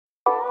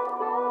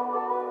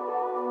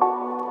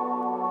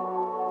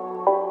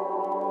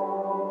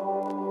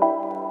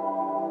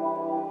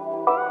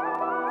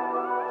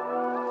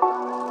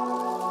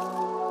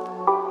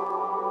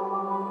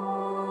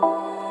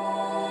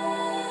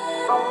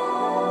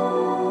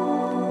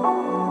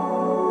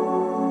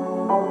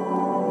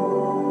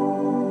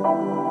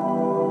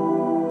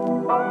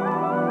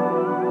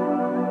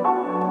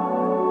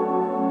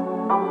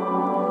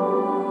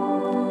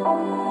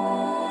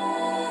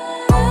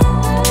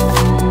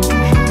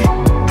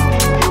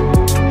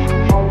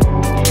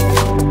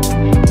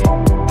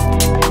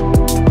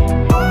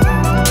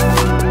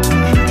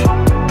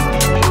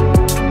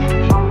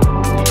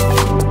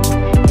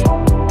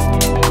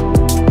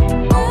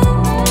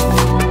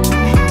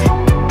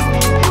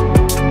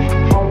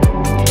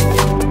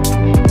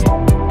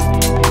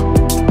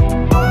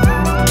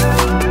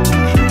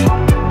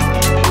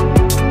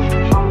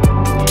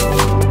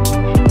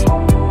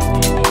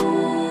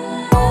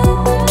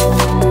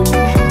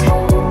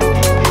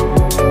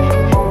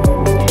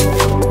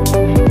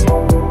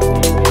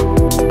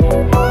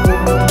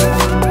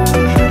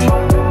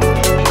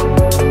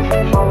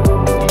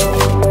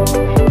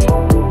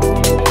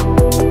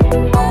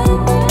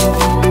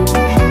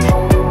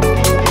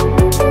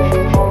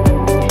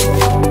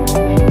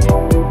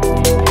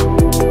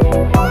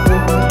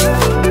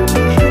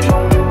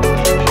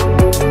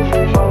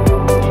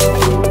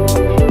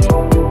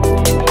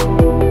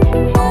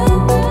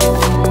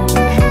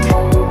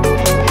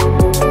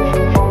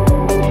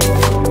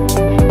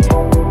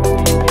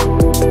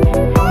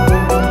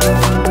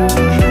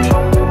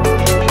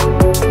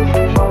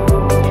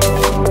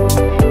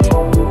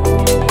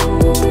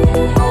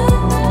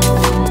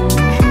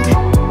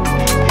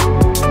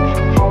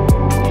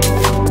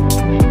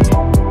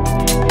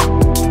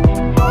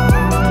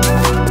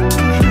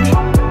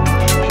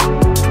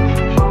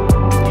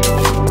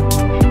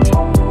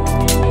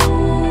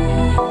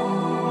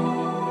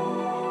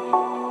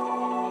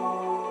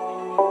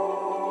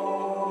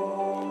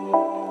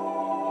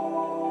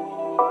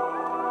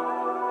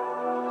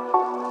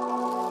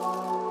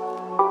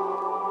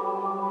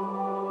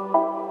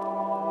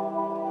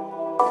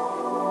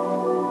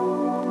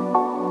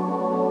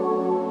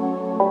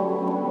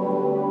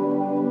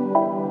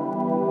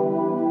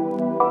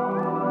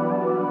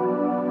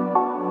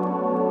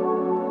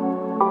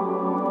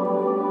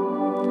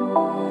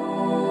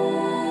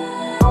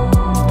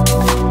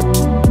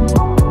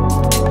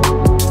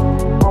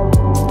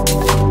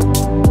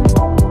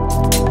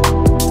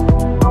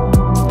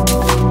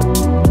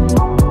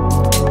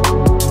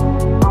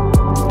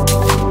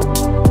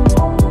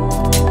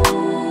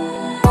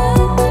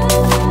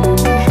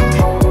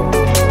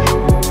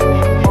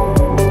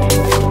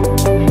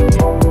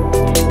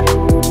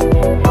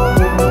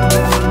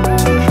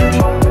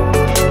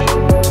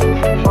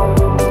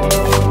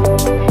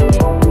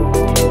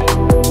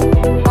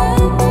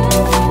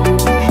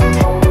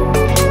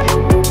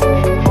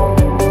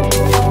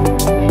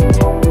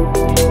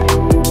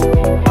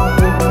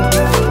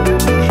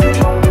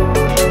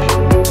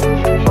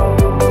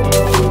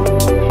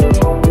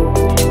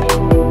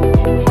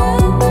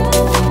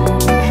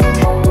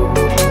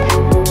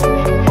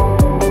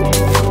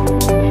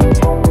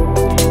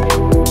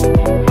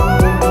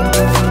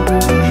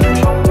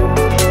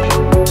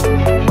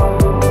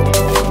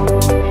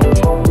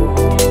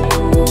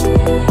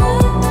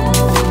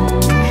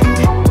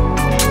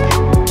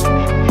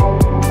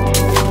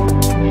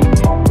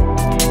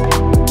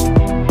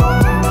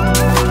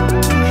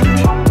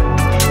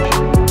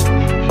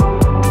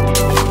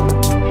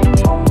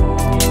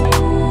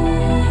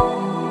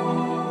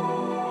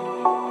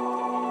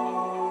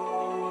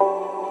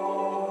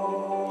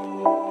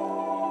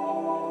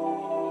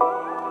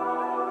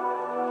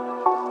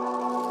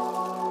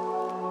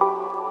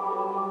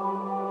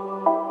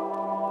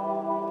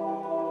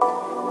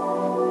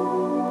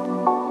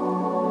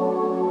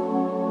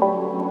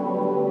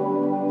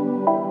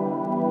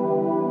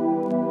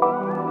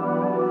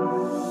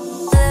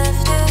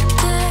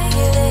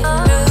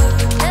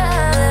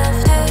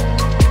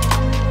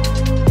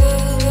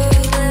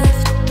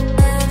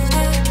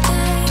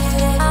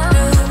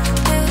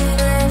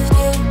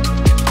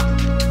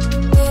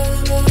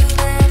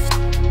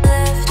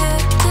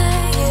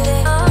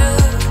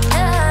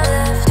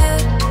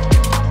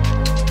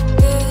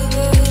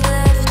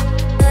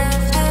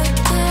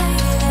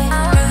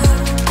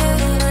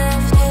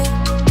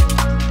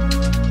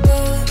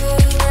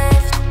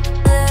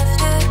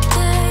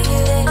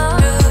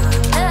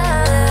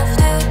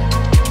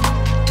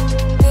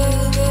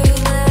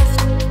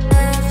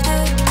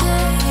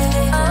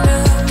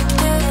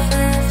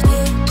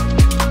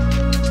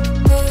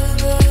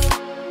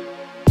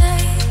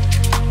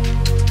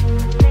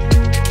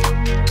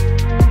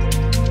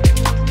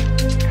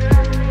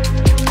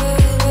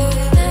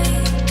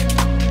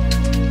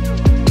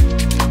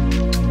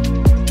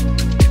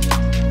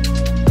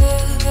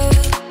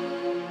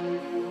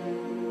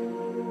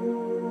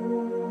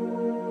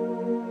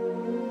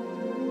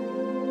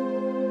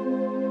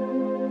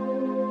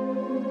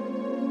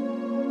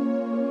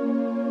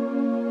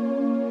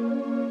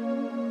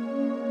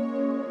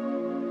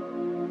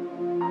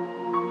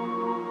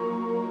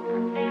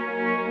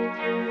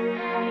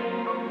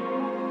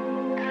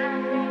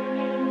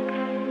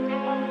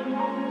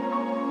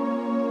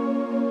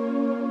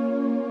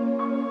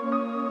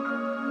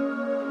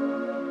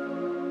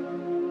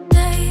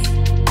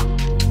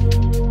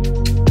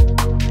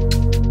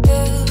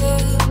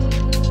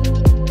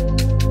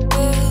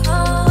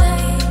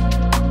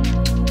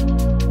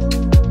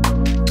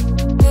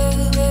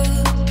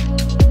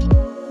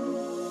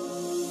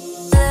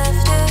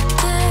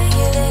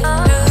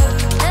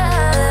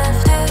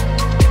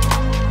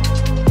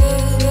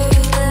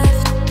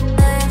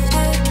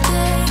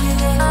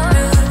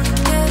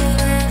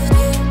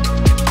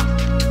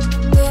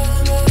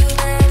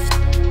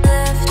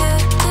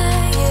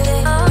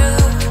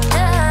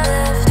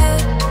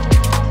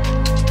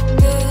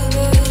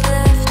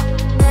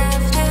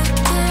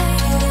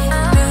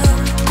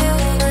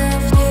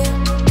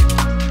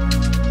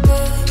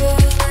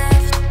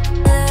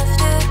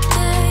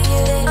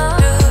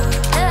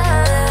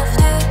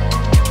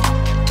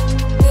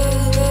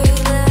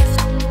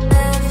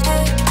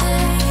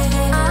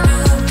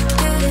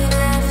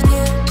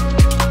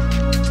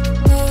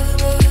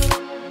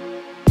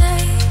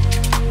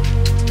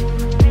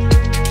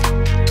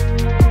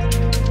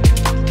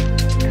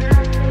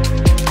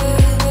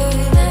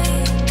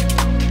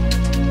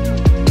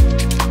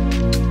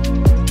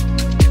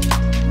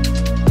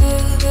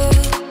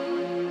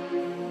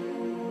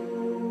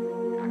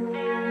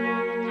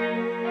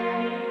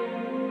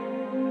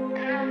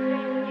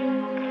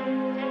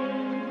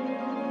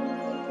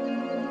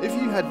If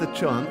you had the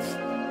chance,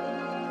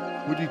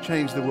 would you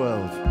change the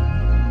world?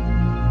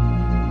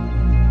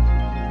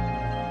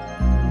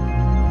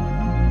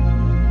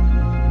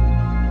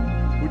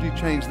 Would you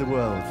change the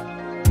world?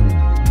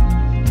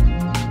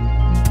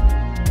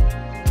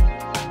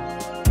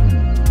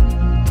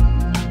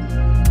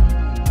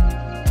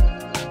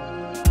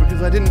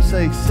 Because I didn't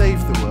say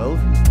save the world,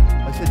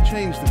 I said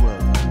change the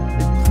world,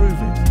 improve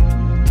it,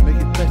 make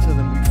it better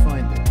than we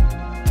find it.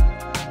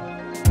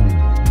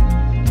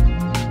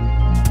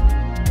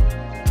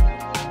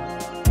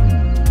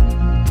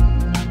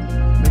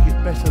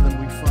 Better than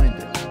we find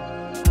it.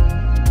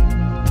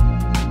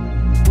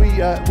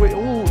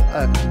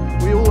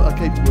 We all are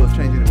capable of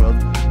changing the world.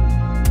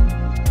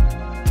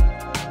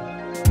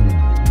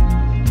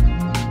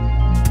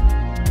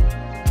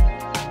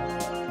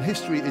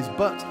 History is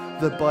but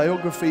the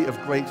biography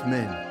of great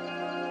men.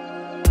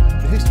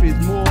 History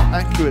is more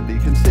accurately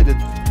considered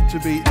to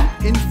be an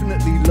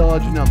infinitely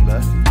large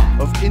number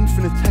of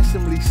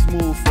infinitesimally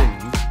small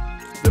things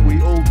that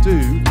we all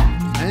do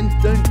and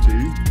don't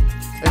do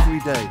every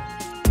day.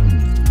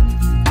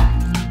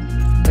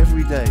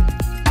 Every day.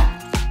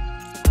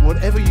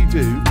 Whatever you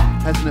do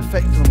has an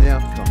effect on the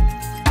outcome.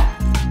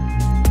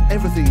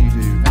 Everything you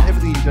do and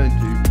everything you don't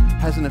do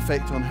has an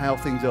effect on how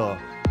things are.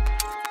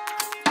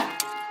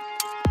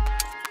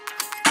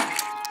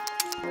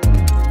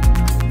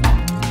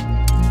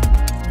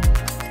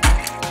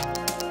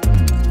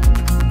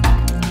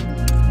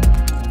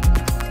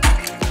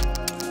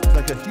 It's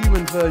like a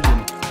human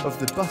version of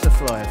the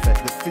butterfly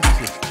effect that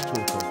physicists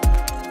talk of.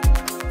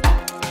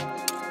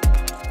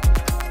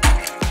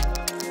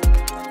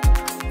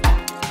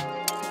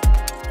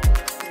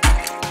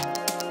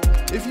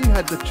 If you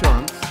had the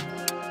chance,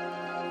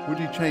 would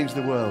you change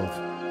the world?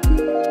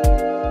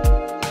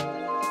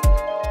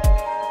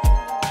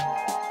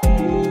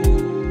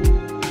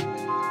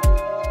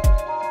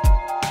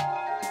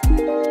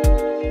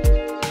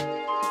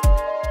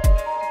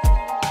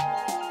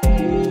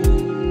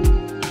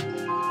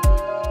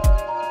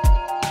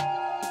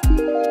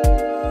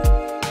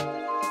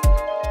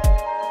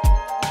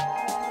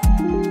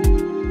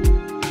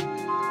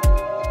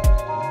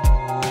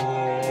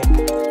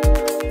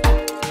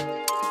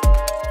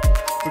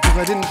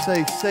 I didn't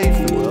say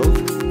save the world,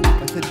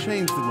 I said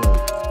change the world,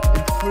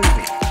 improve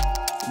it,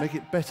 make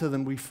it better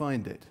than we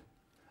find it.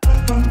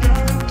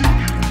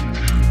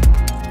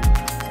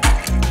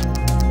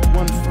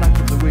 One flap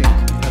of the wings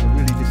can have a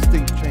really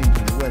distinct change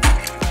in the weather.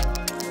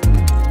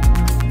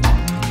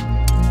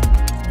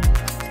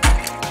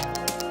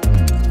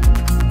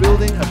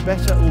 Building a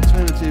better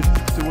alternative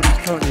to what is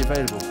currently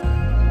available.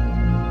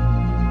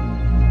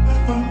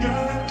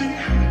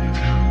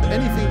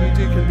 Anything you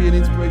do can be an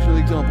inspirational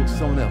example to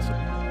someone else.